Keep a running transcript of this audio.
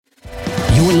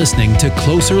listening to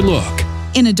Closer Look.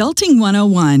 In Adulting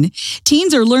 101,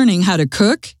 teens are learning how to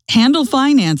cook, handle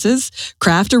finances,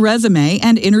 craft a resume,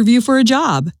 and interview for a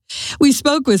job. We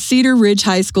spoke with Cedar Ridge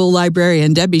High School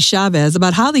librarian Debbie Chavez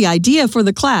about how the idea for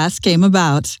the class came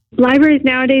about. Libraries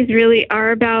nowadays really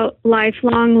are about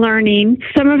lifelong learning.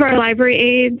 Some of our library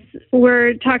aides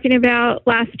were talking about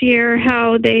last year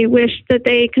how they wish that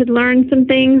they could learn some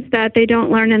things that they don't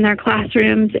learn in their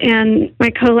classrooms. And my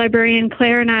co-librarian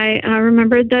Claire and I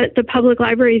remembered that the public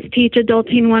libraries teach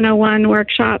Adulting 101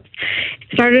 workshops.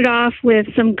 Started off with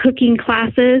some cooking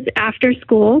classes after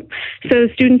school. So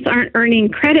students aren't earning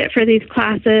credit for these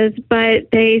classes, but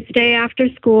they stay after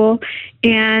school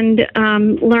and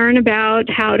learn about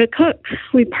how to cook.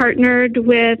 We partnered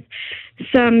with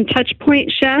some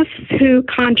Touchpoint chefs who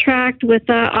contract with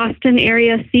the Austin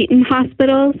area Seton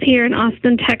hospitals here in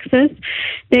Austin, Texas.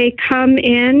 They come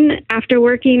in after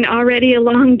working already a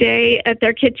long day at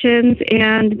their kitchens,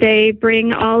 and they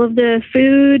bring all of the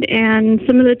food and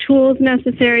some of the tools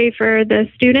necessary for the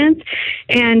students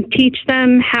and teach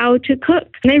them how to cook.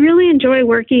 And they really enjoy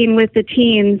working with the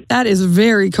teens. That is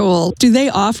very cool. Do they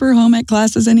offer home ec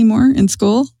classes anymore in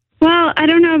school? Well, I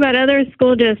don't know about other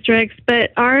school districts,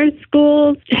 but our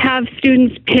schools have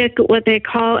students pick what they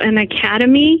call an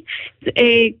academy. It's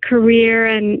a career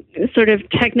and sort of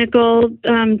technical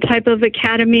type of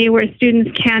academy where students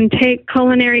can take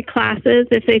culinary classes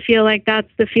if they feel like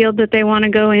that's the field that they want to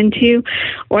go into,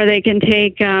 or they can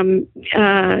take some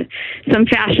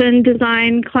fashion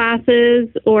design classes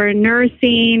or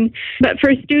nursing. But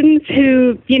for students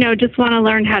who, just want to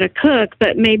learn how to cook,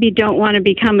 but maybe don't want to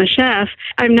become a chef,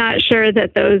 I'm not sure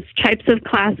that those types of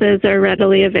classes are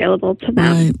readily available to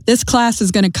them. Right. This class is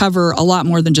going to cover a lot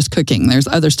more than just cooking. There's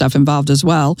other stuff involved as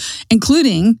well,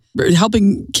 including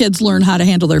helping kids learn how to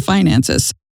handle their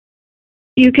finances.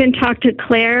 You can talk to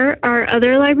Claire, our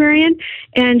other librarian,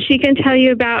 and she can tell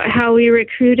you about how we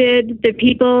recruited the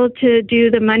people to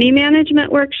do the money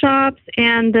management workshops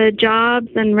and the jobs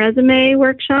and resume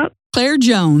workshops. Claire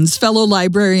Jones, fellow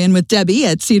librarian with Debbie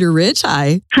at Cedar Ridge.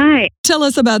 Hi. Hi. Tell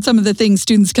us about some of the things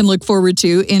students can look forward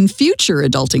to in future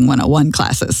Adulting 101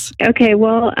 classes. Okay,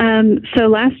 well, so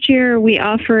last year we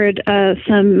offered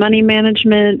some money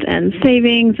management and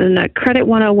savings and a Credit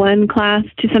 101 class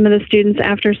to some of the students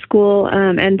after school.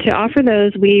 And to offer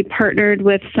those, we partnered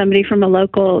with somebody from a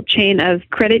local chain of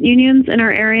credit unions in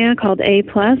our area called A+.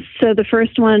 So the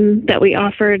first one that we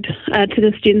offered to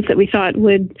the students that we thought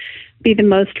would be the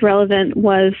most relevant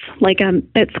was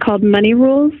it's called Money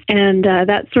Rules, and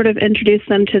that sort of introduced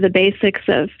them to the basics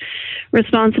of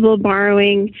responsible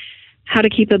borrowing, how to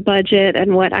keep a budget,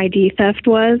 and what ID theft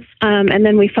was. And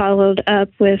then we followed up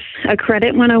with a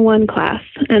Credit 101 class,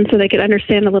 and so they could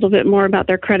understand a little bit more about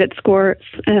their credit scores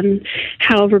and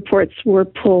how reports were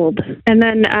pulled. And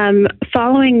then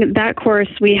following that course,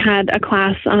 we had a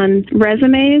class on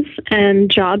resumes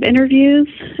and job interviews.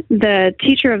 The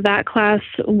teacher of that class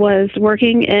was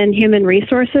working in human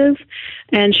resources,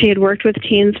 and she had worked with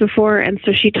teens before, and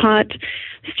so she taught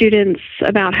students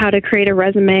about how to create a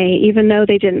resume, even though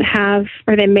they didn't have,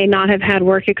 or they may not have had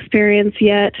work experience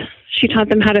yet. She taught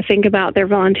them how to think about their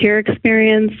volunteer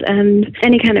experience and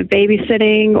any kind of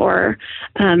babysitting or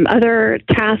other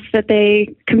tasks that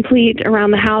they complete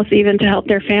around the house, even to help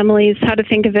their families, how to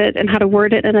think of it and how to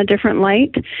word it in a different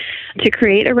light to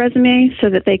create a resume so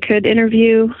that they could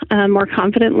interview more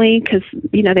confidently, because,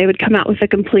 they would come out with a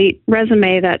complete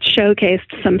resume that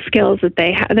showcased some skills that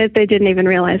they didn't even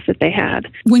realize that they had.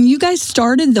 When you guys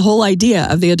started the whole idea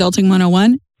of the Adulting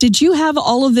 101, did you have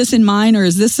all of this in mind, or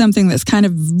is this something that's kind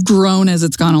of grown as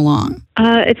it's gone along?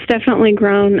 It's definitely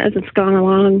grown as it's gone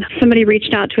along. Somebody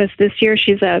reached out to us this year.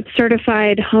 She's a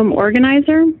certified home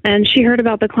organizer, and she heard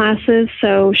about the classes,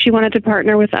 so she wanted to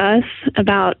partner with us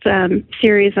about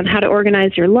series on how to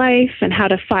organize your life and how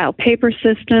to file paper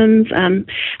systems,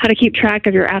 how to keep track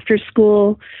of your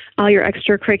after-school, all your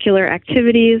extracurricular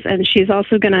activities, and she's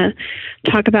also going to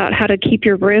talk about how to keep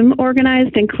your room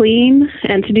organized and clean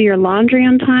and to do your laundry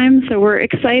on time. So we're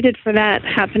excited for that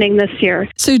happening this year.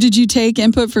 So did you take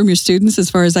input from your students as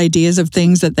far as ideas of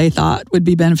things that they thought would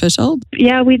be beneficial?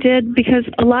 Yeah, we did, because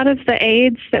a lot of the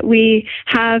aides that we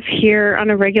have here on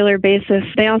a regular basis,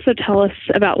 they also tell us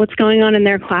about what's going on in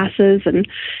their classes. And,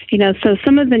 so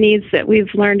some of the needs that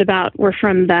we've learned about were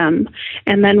from them.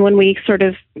 And then when we sort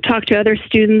of talk to other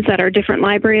students at our different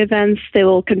library events, they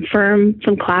will confirm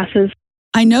some classes.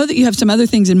 I know that you have some other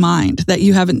things in mind that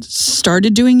you haven't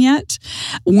started doing yet.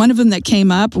 One of them that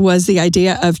came up was the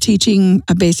idea of teaching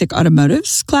a basic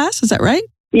automotives class. Is that right?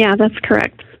 Yeah, that's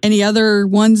correct. Any other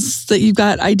ones that you've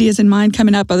got ideas in mind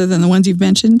coming up other than the ones you've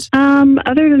mentioned?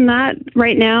 Other than that,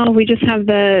 right now we just have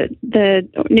the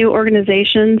new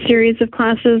organization series of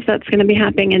classes that's going to be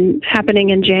happening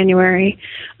in January.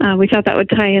 We thought that would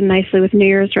tie in nicely with New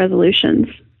Year's resolutions.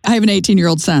 I have an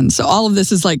 18-year-old son, so all of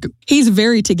this is like, he's a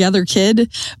very together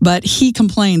kid, but he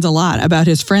complains a lot about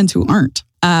his friends who aren't.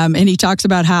 And he talks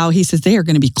about how he says they are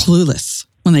going to be clueless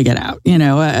when they get out,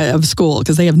 of school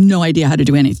because they have no idea how to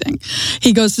do anything.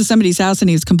 He goes to somebody's house and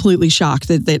he's completely shocked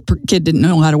that that kid didn't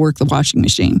know how to work the washing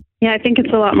machine. Yeah, I think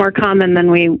it's a lot more common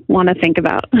than we want to think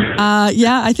about.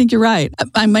 Yeah, I think you're right.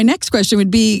 My next question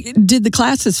would be, did the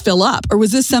classes fill up? Or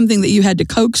was this something that you had to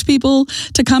coax people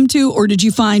to come to? Or did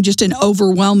you find just an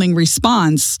overwhelming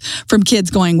response from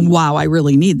kids going, wow, I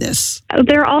really need this?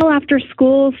 They're all after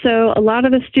school, so a lot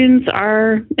of the students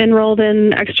are enrolled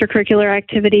in extracurricular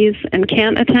activities and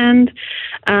can't attend.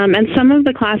 And some of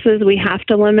the classes we have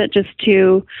to limit just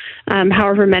to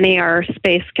however many our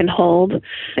space can hold,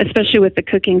 especially with the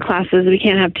cooking classes. We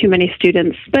can't have too many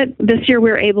students. But this year we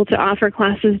were able to offer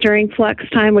classes during flex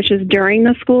time, which is during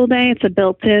the school day. It's a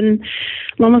built-in,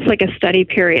 almost like a study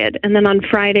period. And then on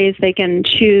Fridays they can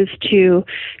choose to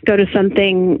go to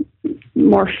something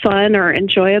more fun or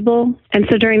enjoyable. And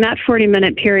so during that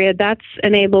 40-minute period, that's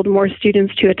enabled more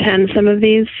students to attend some of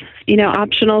these,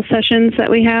 optional sessions that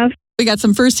we have. We got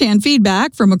some firsthand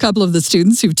feedback from a couple of the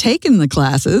students who've taken the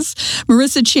classes.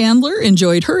 Marissa Chandler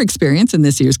enjoyed her experience in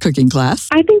this year's cooking class.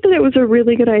 I think that it was a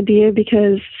really good idea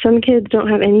because some kids don't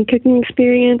have any cooking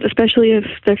experience, especially if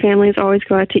their families always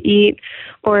go out to eat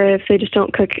or if they just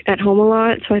don't cook at home a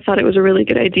lot. So I thought it was a really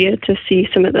good idea to see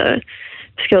some of the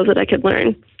skills that I could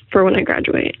learn for when I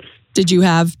graduate. Did you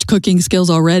have cooking skills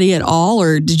already at all,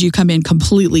 or did you come in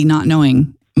completely not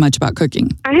knowing much about cooking?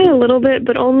 I had a little bit,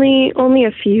 but only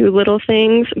a few little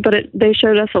things, but they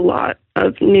showed us a lot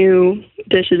of new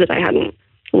dishes that I hadn't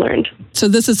learned. So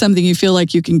this is something you feel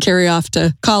like you can carry off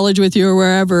to college with you or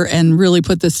wherever and really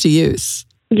put this to use?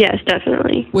 Yes,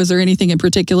 definitely. Was there anything in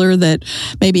particular that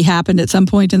maybe happened at some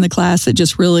point in the class that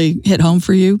just really hit home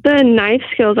for you? The knife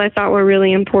skills I thought were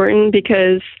really important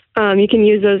because you can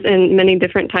use those in many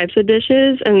different types of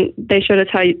dishes, and they showed us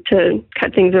how to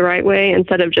cut things the right way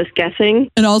instead of just guessing.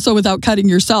 And also without cutting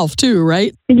yourself too,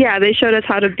 right? Yeah, they showed us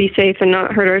how to be safe and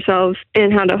not hurt ourselves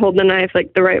and how to hold the knife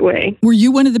the right way. Were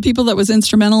you one of the people that was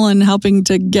instrumental in helping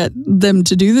to get them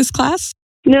to do this class?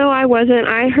 No, I wasn't.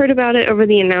 I heard about it over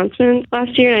the announcement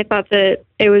last year, and I thought that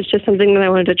it was just something that I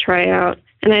wanted to try out.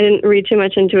 And I didn't read too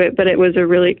much into it, but it was a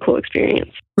really cool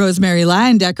experience. Rosemary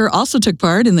Leyendecker also took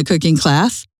part in the cooking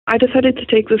class. I decided to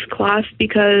take this class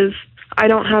because I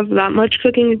don't have that much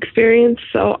cooking experience,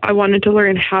 so I wanted to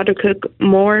learn how to cook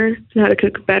more and how to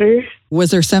cook better.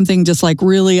 Was there something just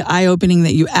really eye-opening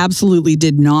that you absolutely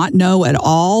did not know at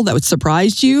all that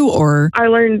surprised you, or? I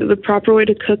learned the proper way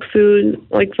to cook food,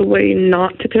 the way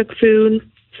not to cook food.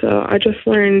 So I just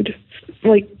learned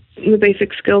the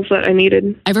basic skills that I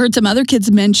needed. I've heard some other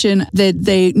kids mention that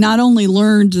they not only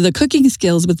learned the cooking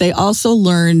skills, but they also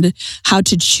learned how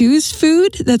to choose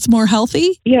food that's more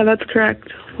healthy. Yeah, that's correct.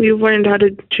 We learned how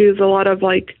to choose a lot of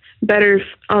better,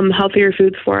 healthier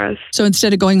foods for us. So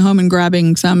instead of going home and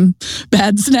grabbing some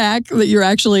bad snack, that you're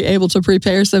actually able to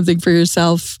prepare something for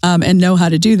yourself and know how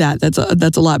to do that. That's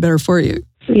a lot better for you.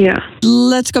 Yeah.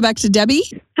 Let's go back to Debbie.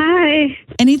 Hi.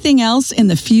 Anything else in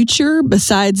the future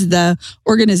besides the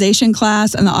organization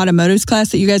class and the automotives class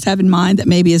that you guys have in mind that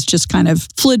maybe is just kind of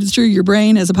flitted through your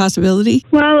brain as a possibility?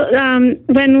 Well,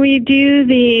 when we do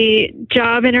the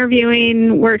job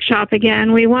interviewing workshop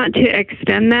again, we want to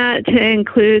extend that to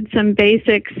include some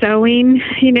basic sewing,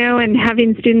 and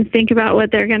having students think about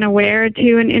what they're going to wear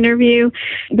to an interview.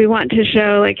 We want to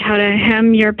show how to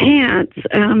hem your pants,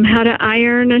 how to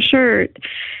iron a shirt,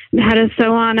 how to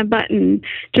sew on a button,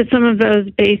 just some of those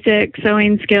basic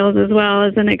sewing skills as well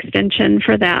as an extension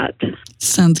for that.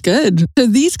 Sounds good. So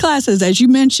these classes, as you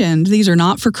mentioned, these are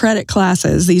not for credit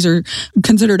classes. These are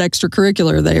considered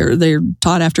extracurricular. They're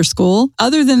taught after school.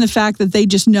 Other than the fact that they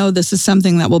just know this is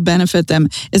something that will benefit them,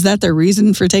 is that their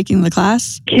reason for taking the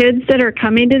class? Kids that are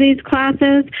coming to these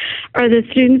classes are the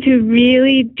students who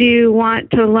really do want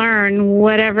to learn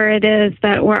whatever it is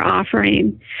that we're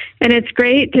offering. And it's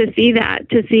great to see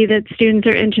see that students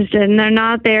are interested, and they're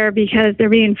not there because they're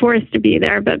being forced to be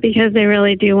there, but because they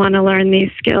really do want to learn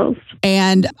these skills.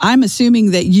 And I'm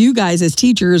assuming that you guys as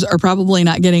teachers are probably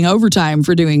not getting overtime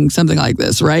for doing something like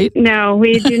this, right? No,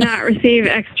 we do not receive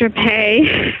extra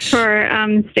pay for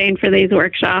staying for these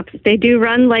workshops. They do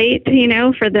run late,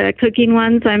 for the cooking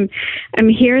ones. I'm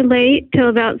here late till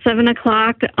about 7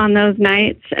 o'clock on those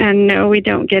nights, and no, we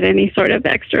don't get any sort of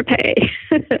extra pay.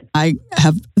 I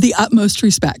have the utmost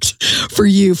respect for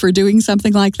you for doing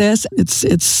something like this.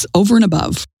 It's over and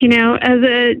above. As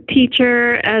a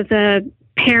teacher, as a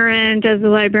parent, as a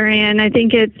librarian, I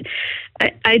think it's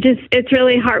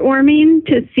really heartwarming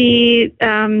to see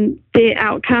the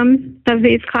outcome of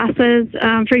these classes.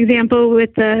 For example,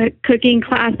 with the cooking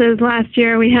classes last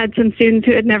year, we had some students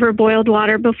who had never boiled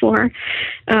water before,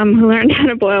 who learned how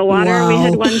to boil water. Wow. We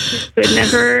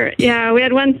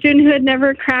had one student who had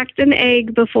never cracked an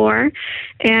egg before,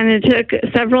 and it took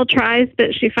several tries,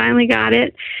 but she finally got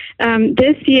it.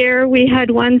 This year, we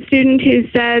had one student who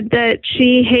said that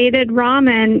she hated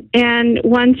ramen, and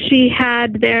once she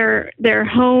had their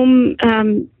home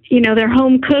their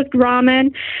home-cooked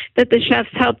ramen that the chefs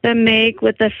help them make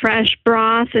with the fresh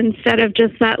broth instead of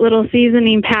just that little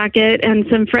seasoning packet, and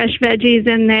some fresh veggies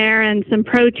in there and some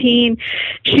protein.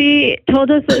 She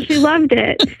told us that she loved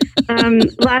it.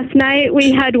 Last night,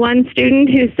 we had one student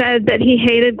who said that he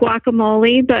hated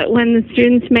guacamole, but when the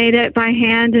students made it by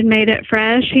hand and made it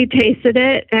fresh, he tasted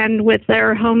it, and with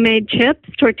their homemade chips,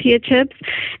 tortilla chips,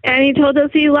 and he told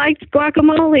us he liked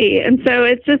guacamole. And so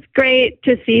it's just great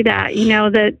to see that,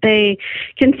 that they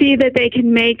can see that they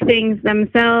can make things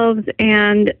themselves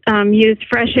and use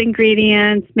fresh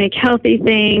ingredients, make healthy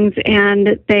things,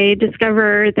 and they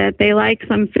discover that they like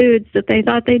some foods that they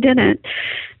thought they didn't.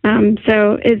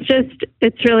 So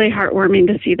it's really heartwarming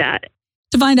to see that.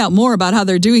 To find out more about how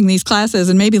they're doing these classes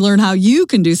and maybe learn how you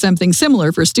can do something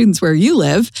similar for students where you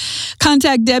live,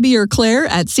 contact Debbie or Claire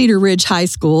at Cedar Ridge High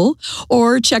School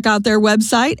or check out their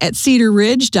website at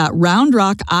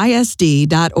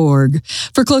cedarridge.roundrockisd.org.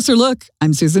 For Closer Look,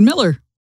 I'm Susan Miller.